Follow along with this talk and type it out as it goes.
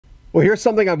Well, here's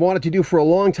something I've wanted to do for a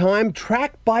long time,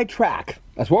 track by track.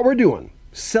 That's what we're doing.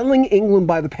 Selling England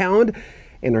by the Pound.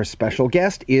 And our special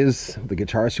guest is the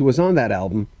guitarist who was on that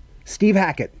album, Steve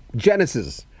Hackett,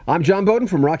 Genesis. I'm John Beaudin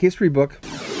from Rock History Book.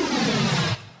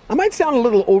 I might sound a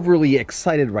little overly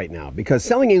excited right now because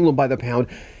Selling England by the Pound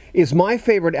is my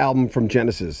favorite album from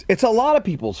Genesis. It's a lot of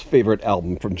people's favorite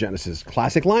album from Genesis.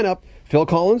 Classic lineup: Phil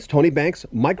Collins, Tony Banks,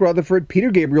 Mike Rutherford,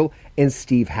 Peter Gabriel, and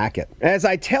Steve Hackett. As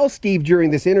I tell Steve during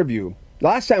this interview,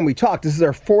 last time we talked, this is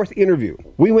our fourth interview.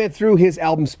 We went through his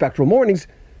album Spectral Mornings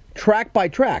track by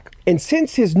track. And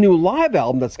since his new live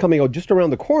album that's coming out just around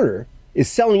the corner is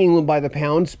Selling England by the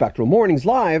Pound, Spectral Mornings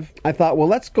Live, I thought, well,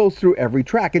 let's go through every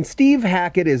track. And Steve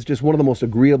Hackett is just one of the most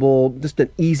agreeable, just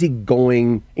an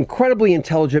easygoing, incredibly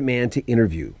intelligent man to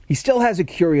interview. He still has a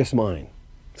curious mind.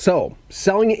 So,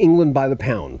 Selling England by the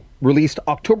Pound, released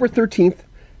October 13th,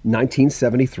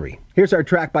 1973. Here's our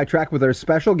track by track with our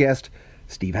special guest,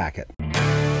 Steve Hackett.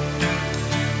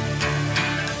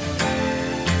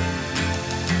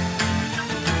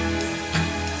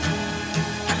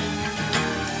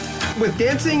 With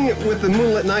Dancing with the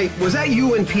Moonlit Night, was that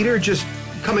you and Peter just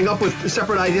coming up with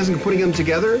separate ideas and putting them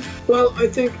together? Well, I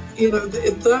think,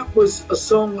 that was a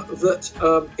song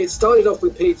that, it started off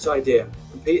with Pete's idea.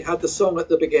 Pete had the song at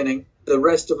the beginning. The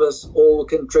rest of us all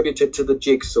contributed to the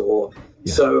jigsaw.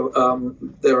 Yeah. So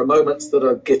there are moments that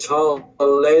are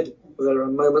guitar-led. There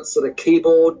are moments that are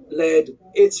keyboard-led.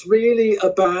 It's really a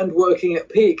band working at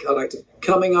peak, I like to,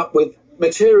 coming up with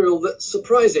material that's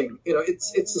surprising.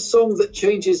 It's a song that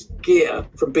changes gear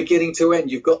from beginning to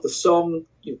end. You've got the song,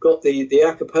 you've got the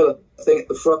a cappella thing at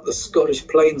the front, the Scottish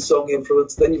plain song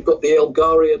influence, then you've got the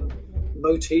Elgarian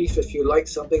motif, if you like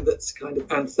something that's kind of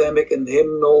anthemic and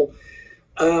hymnal.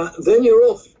 Then you're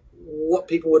off what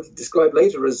people would describe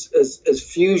later as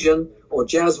fusion or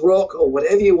jazz rock or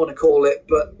whatever you want to call it,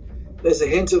 but there's a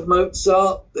hint of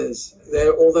Mozart, there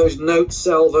are all those note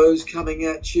salvos coming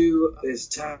at you, there's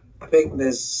tapping,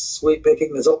 there's sweep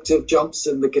picking, there's octave jumps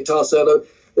in the guitar solo,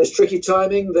 there's tricky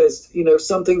timing, there's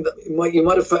something that you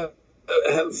might have felt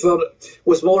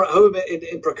was more at home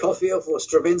in Prokofiev or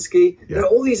Stravinsky. Yeah. There are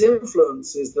all these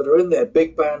influences that are in there,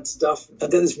 big band stuff,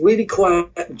 and then this really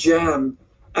quiet jam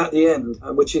at the end,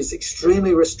 which is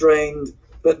extremely restrained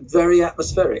but very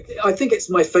atmospheric. I think it's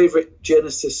my favorite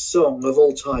Genesis song of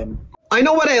all time. I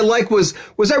know what I like was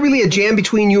that really a jam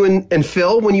between you and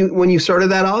Phil when you started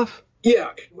that off?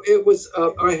 Yeah, it was.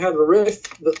 I had a riff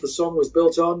that the song was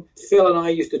built on. Phil and I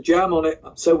used to jam on it,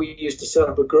 so we used to set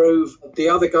up a groove. The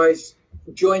other guys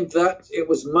joined that. It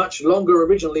was much longer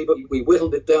originally, but we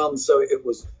whittled it down so it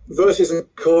was verses and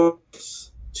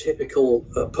chorus, typical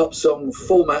pop song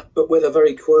format, but with a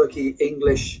very quirky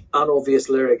English, unobvious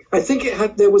lyric. I think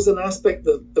there was an aspect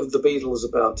of the Beatles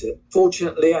about it.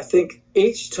 Fortunately, I think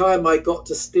each time I got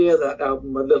to steer that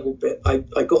album a little bit,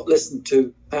 I got listened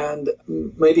to, and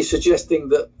maybe suggesting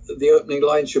that the opening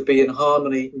line should be in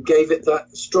harmony gave it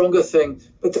that stronger thing.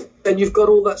 But then you've got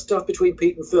all that stuff between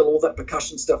Pete and Phil, all that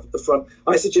percussion stuff at the front.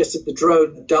 I suggested the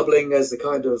drone doubling as the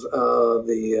kind of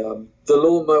the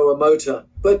lawnmower motor.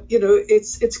 But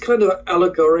it's kind of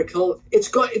allegorical. It's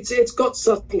got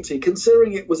subtlety.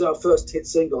 Considering it was our first hit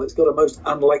single, it's got a most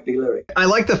unlikely lyric. I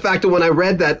like the fact that when I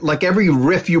read that, like every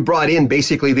riff you brought in,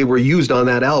 basically they were used on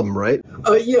that album, right?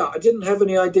 Yeah, I didn't have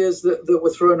any ideas that were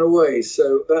thrown away,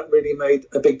 so that really made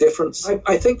a big difference.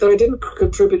 I think that I didn't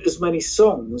contribute as many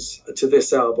songs to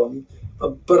this album,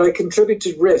 but I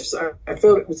contributed riffs. I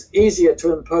felt it was easier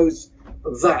to impose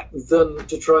that than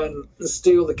to try and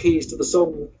steal the keys to the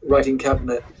songwriting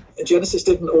cabinet. Genesis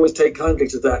didn't always take kindly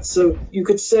to that, so you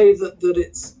could say that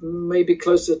it's maybe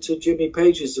closer to Jimmy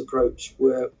Page's approach,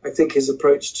 where I think his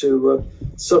approach to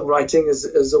songwriting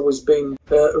has always been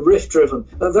riff-driven.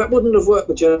 That wouldn't have worked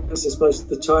with Genesis most of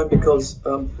the time because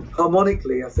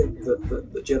harmonically I think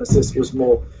that Genesis was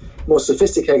more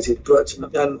sophisticated,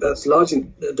 and that's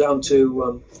largely down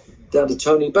to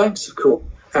Tony Banks, of course,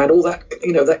 and all that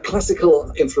that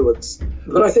classical influence.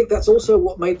 But I think that's also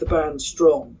what made the band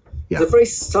strong. Yeah. It's a very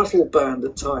subtle band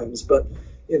at times, but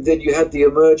then you had the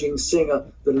emerging singer,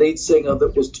 the lead singer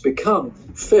that was to become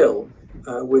Phil,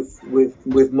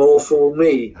 with More For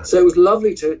Me. So it was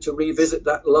lovely to revisit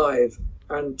that live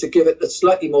and to give it a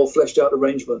slightly more fleshed out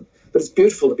arrangement. But it's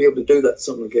beautiful to be able to do that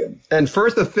song again. And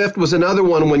First the Fifth was another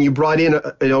one when you brought in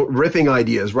riffing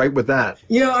ideas, right, with that.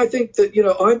 Yeah, I think that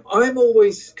I'm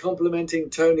always complimenting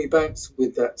Tony Banks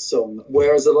with that song,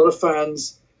 whereas a lot of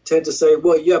fans tend to say,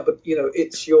 well, yeah, but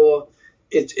it's your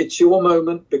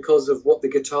moment because of what the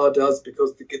guitar does,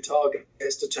 because the guitar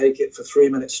gets to take it for 3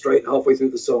 minutes straight halfway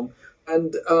through the song.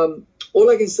 And all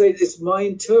I can say is my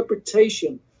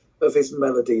interpretation of his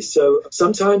melodies. So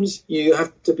sometimes you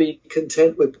have to be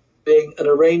content with being an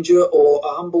arranger or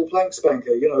a humble plank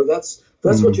spanker. That's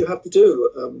what you have to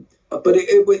do. But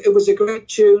it was a great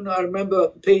tune. I remember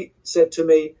Pete said to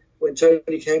me when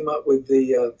Tony came up with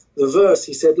the verse,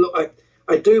 he said, "Look,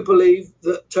 I do believe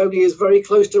that Tony is very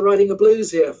close to writing a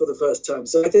blues here for the first time."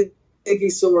 So I think he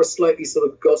saw a slightly sort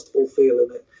of gospel feel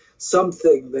in it.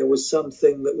 There was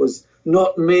something that was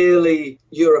not merely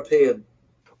European.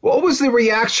 What was the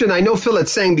reaction? I know Phil had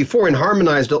sang before and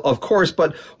harmonized, of course,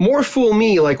 but More Fool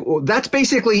Me, like that's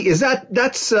basically,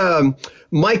 that's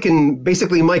Mike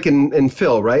and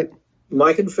Phil, right?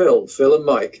 Mike and Phil and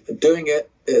Mike doing it.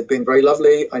 It's been very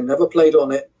lovely. I never played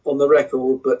on it on the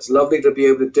record, but it's lovely to be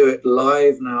able to do it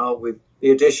live now with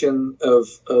the addition of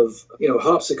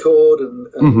harpsichord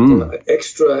and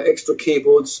extra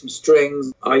keyboards, some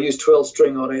strings. I use 12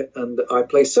 string on it, and I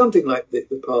play something like the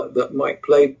part that Mike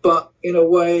played, but in a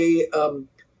way,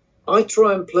 I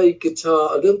try and play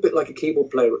guitar a little bit like a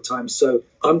keyboard player at times. So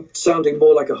I'm sounding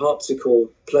more like a harpsichord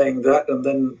playing that, and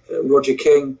then Roger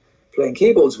King, playing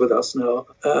keyboards with us now,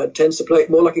 tends to play it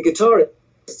more like a guitarist.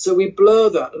 So we blur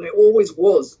that, and it always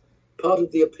was part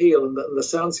of the appeal and the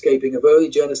soundscaping of early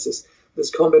Genesis, this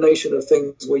combination of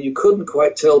things where you couldn't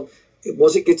quite tell,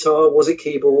 was it guitar, was it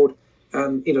keyboard?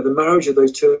 And, the marriage of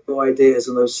those two ideas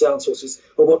and those sound sources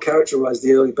are what characterized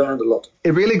the early band a lot.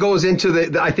 It really goes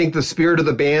into I think, the spirit of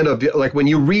the band of, like, when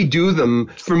you redo them,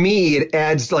 for me, it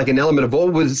adds, like, an element of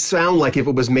what would it sound like if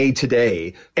it was made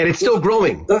today. And it's still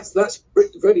growing. That's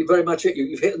really very much it.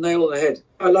 You've hit the nail on the head.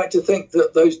 I like to think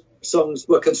that those songs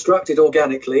were constructed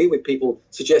organically with people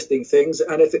suggesting things.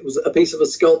 And if it was a piece of a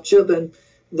sculpture, then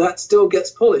that still gets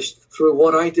polished through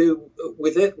what I do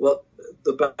with it, what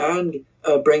the band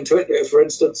bring to it. For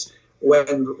instance,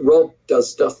 when Rob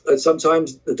does stuff,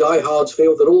 sometimes the diehards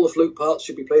feel that all the flute parts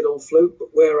should be played on flute,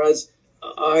 whereas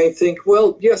I think,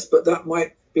 well, yes, but that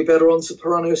might be better on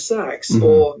soprano sax,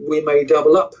 or we may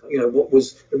double up, what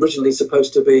was originally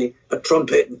supposed to be a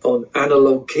trumpet on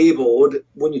analog keyboard.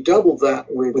 When you double that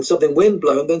with something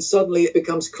windblown, then suddenly it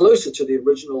becomes closer to the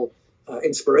original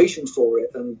inspiration for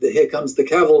it. And here comes the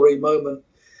cavalry moment,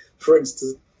 for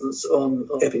instance, on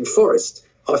Epping Forest.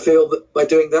 I feel that by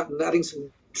doing that and adding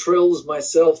some trills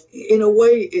myself, in a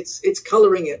way, it's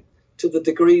colouring it to the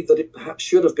degree that it perhaps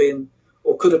should have been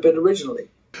or could have been originally.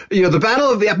 The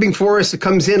Battle of the Epping Forest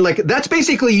comes in, like, that's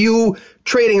basically you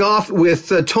trading off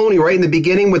with Tony right in the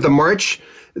beginning with the march.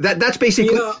 That's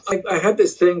basically... Yeah, I had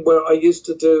this thing where I used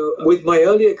to do, with my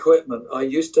early equipment, I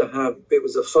used to have, it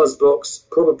was a fuzz box,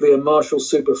 probably a Marshall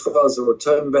Super Fuzz or a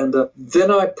tone bender.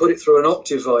 Then I put it through an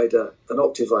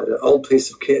octavider, old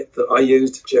piece of kit that I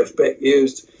used, Jeff Beck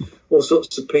used, all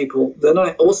sorts of people. Then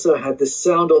I also had this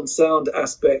sound-on-sound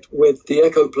aspect with the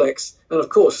Echoplex. And of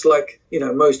course, like,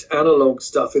 most analog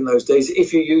stuff in those days,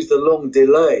 if you used the long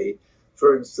delay,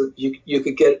 for instance, you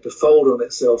could get it to fold on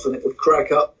itself and it would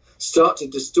crack up, start to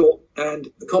distort,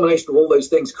 and the combination of all those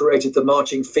things created the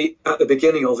marching feet at the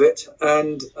beginning of it,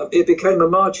 and it became a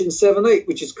march in 7/8,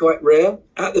 which is quite rare,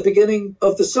 at the beginning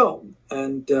of the song.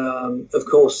 And of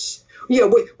course,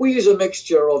 we use a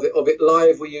mixture of it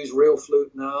live. We use real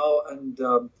flute now, and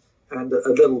a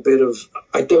little bit of,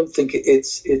 I don't think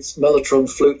it's mellotron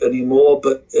flute anymore,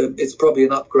 but it's probably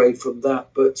an upgrade from that.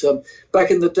 But back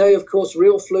in the day, of course,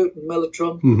 real flute and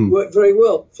mellotron worked very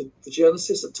well for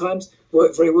Genesis at times.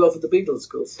 Worked very well for the Beatles, of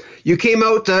course. You come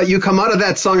out of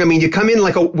that song. I mean, you come in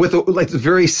like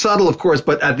very subtle, of course,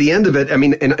 but at the end of it, I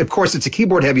mean, and of course, it's a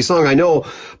keyboard heavy song, I know,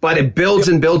 but it builds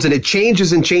and builds and it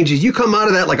changes and changes. You come out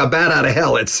of that like a bat out of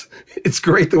hell. It's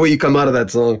great the way you come out of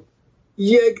that song.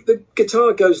 Yeah, the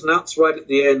guitar goes nuts right at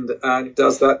the end, and it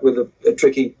does that with a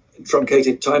tricky,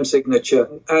 truncated time signature.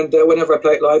 And whenever I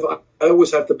play it live, I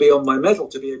always have to be on my mettle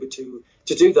to be able to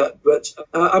do that. But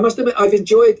I must admit, I've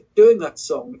enjoyed doing that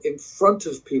song in front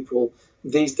of people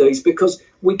these days, because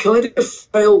we kind of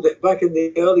failed it back in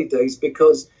the early days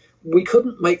because we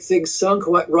couldn't make things sound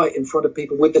quite right in front of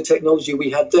people with the technology we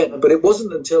had then. But it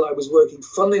wasn't until I was working,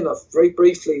 funnily enough, very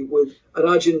briefly with an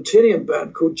Argentinian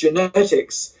band called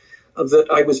Genetics, that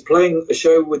I was playing a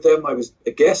show with them. I was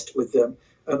a guest with them,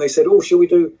 and they said, "Oh, shall we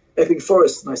do Epping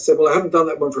Forest?" And I said, "Well, I haven't done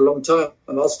that one for a long time,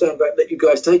 and I'll stand back and let you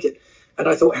guys take it." And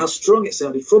I thought how strong it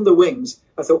sounded from the wings.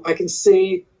 I thought, I can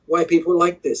see why people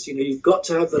like this. You've got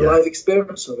to have the live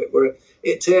experience of it where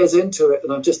it tears into it.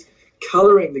 And I'm just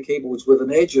colouring the keyboards with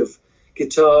an edge of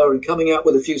guitar and coming out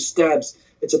with a few stabs.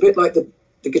 It's a bit like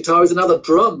the guitar is another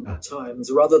drum at times,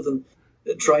 rather than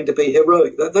trying to be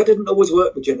heroic. That didn't always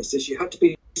work with Genesis. You had to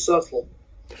be subtle.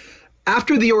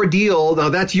 After the Ordeal, now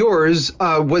that's yours,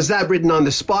 was that written on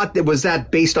the spot? Was that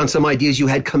based on some ideas you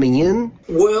had coming in?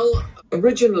 Well,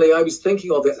 Originally, I was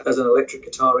thinking of it as an electric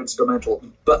guitar instrumental,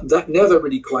 but that never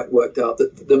really quite worked out.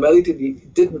 The melody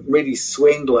didn't really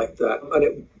swing like that. And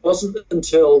it wasn't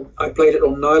until I played it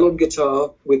on nylon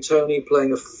guitar with Tony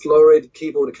playing a florid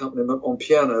keyboard accompaniment on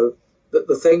piano that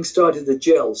the thing started to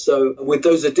gel. So with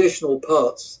those additional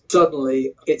parts,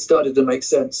 suddenly it started to make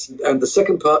sense. And the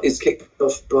second part is kicked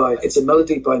off by, it's a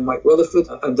melody by Mike Rutherford,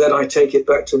 and then I take it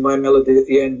back to my melody at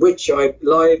the end, which I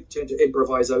live tend to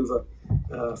improvise over.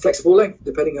 Flexible length,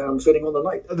 depending on how I'm feeling on the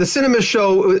night. The cinema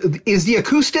show, is the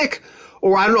acoustic,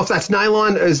 or I don't know if that's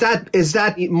nylon, is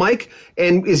that Mike,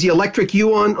 and is the electric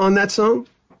you on that song?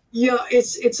 Yeah,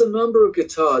 it's a number of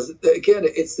guitars. Again,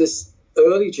 it's this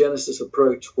early Genesis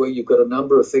approach where you've got a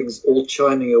number of things all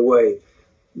chiming away.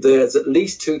 There's at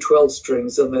least two 12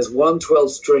 strings, and there's one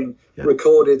 12 string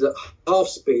recorded at half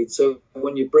speed. So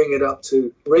when you bring it up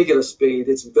to regular speed,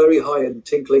 it's very high and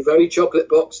tinkly, very chocolate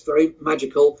box, very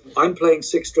magical. I'm playing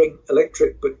 6-string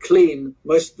electric, but clean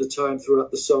most of the time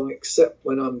throughout the song, except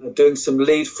when I'm doing some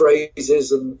lead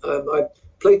phrases, and I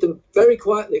played them very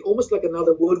quietly, almost like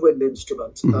another woodwind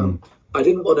instrument. I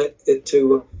didn't want it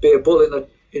to be a bull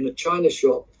in a china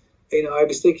shop. You know, I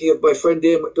was thinking of my friend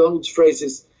Ian MacDonald's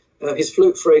phrases, his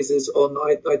flute phrases on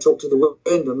I Talk to the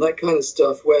Wind and that kind of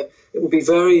stuff, where it would be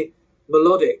very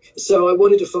melodic. So I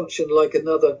wanted to function like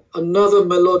another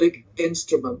melodic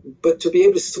instrument, but to be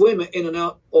able to swim in and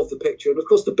out of the picture. And of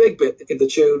course, the big bit in the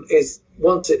tune is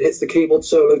once it hits the keyboard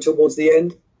solo towards the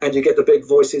end, and you get the big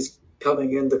voices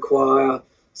coming in, the choir,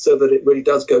 so that it really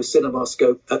does go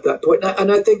cinemascope at that point.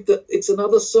 And I think that it's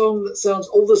another song that sounds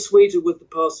all the sweeter with the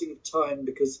passing of time,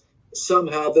 because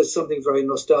somehow there's something very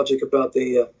nostalgic about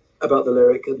the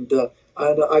lyric, and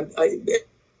I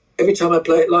every time I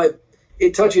play it live,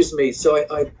 it touches me. So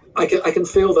I can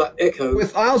feel that echo.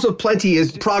 With Isles of Plenty,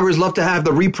 is proggers love to have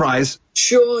the reprise.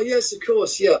 Sure, yes, of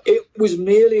course, yeah. It was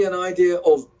merely an idea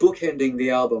of bookending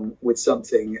the album with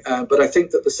something, but I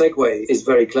think that the segue is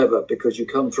very clever, because you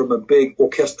come from a big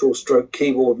orchestral stroke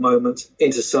keyboard moment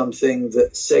into something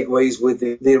that segues with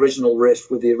the original riff,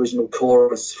 with the original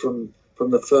chorus from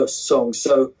the first song.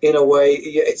 So in a way,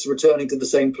 yeah, it's returning to the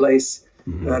same place.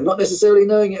 Not necessarily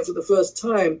knowing it for the first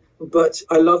time, but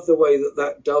I love the way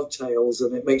that dovetails,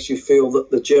 and it makes you feel that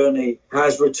the journey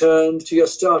has returned to your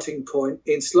starting point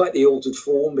in slightly altered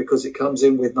form, because it comes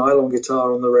in with nylon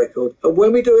guitar on the record. And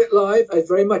when we do it live, I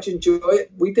very much enjoy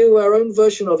it. We do our own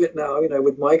version of it now, you know,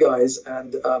 with my guys,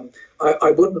 and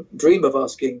I wouldn't dream of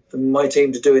asking my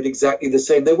team to do it exactly the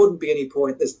same. There wouldn't be any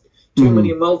point. There's too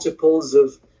many multiples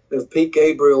of Pete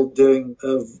Gabriel doing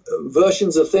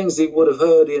versions of things he would have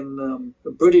heard in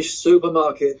British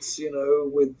supermarkets, you know,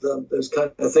 with those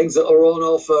kind of things that are on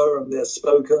offer, and they're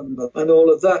spoken and all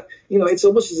of that. You know, it's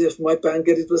almost as if my band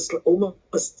get into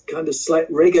almost kind of slight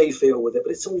reggae feel with it,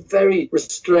 but it's all very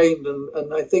restrained,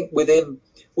 and I think within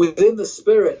the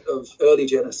spirit of early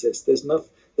Genesis, there's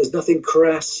nothing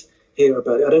crass here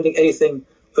about it. I don't think anything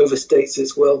overstates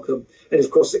its welcome. And of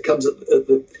course, it comes at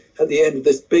the end of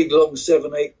this big long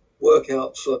 7/8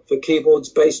 workout for keyboards,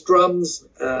 bass, drums,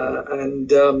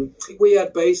 and we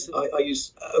add bass.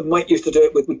 Mike used to do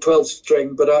it with 12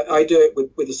 string, but I do it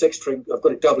with a 6 string. I've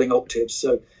got it doubling octaves,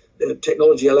 so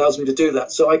technology allows me to do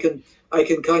that. So I can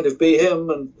kind of be him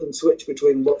and switch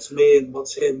between what's me and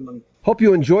what's him. And hope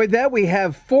you enjoyed that. We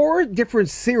have 4 different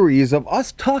series of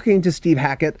us talking to Steve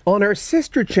Hackett on our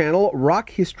sister channel,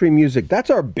 Rock History Music. That's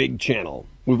our big channel.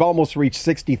 We've almost reached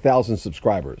 60,000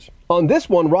 subscribers. On this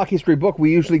one, Rock History Book,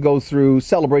 we usually go through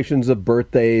celebrations of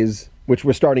birthdays, which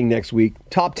we're starting next week,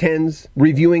 top 10s,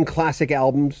 reviewing classic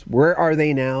albums, where are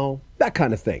they now, that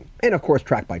kind of thing. And of course,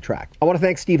 track by track. I want to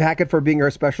thank Steve Hackett for being our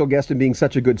special guest and being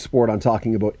such a good sport on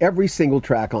talking about every single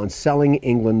track on Selling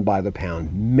England by the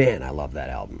Pound. Man, I love that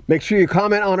album. Make sure you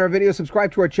comment on our video,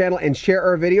 subscribe to our channel, and share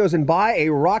our videos, and buy a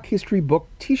Rock History Book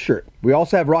t-shirt. We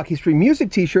also have Rock History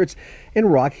Music t-shirts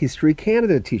and Rock History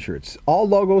Canada t-shirts. All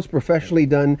logos professionally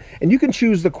done, and you can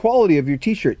choose the quality of your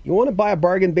t-shirt. You want to buy a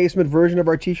bargain basement version of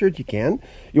our t-shirt? You can.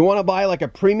 You want to buy like a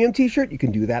premium t-shirt? You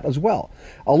can do that as well.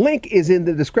 A link is in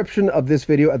the description of this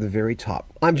video at the very top.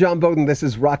 I'm John Beaudin. This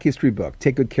is Rock History Book.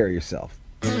 Take good care of yourself.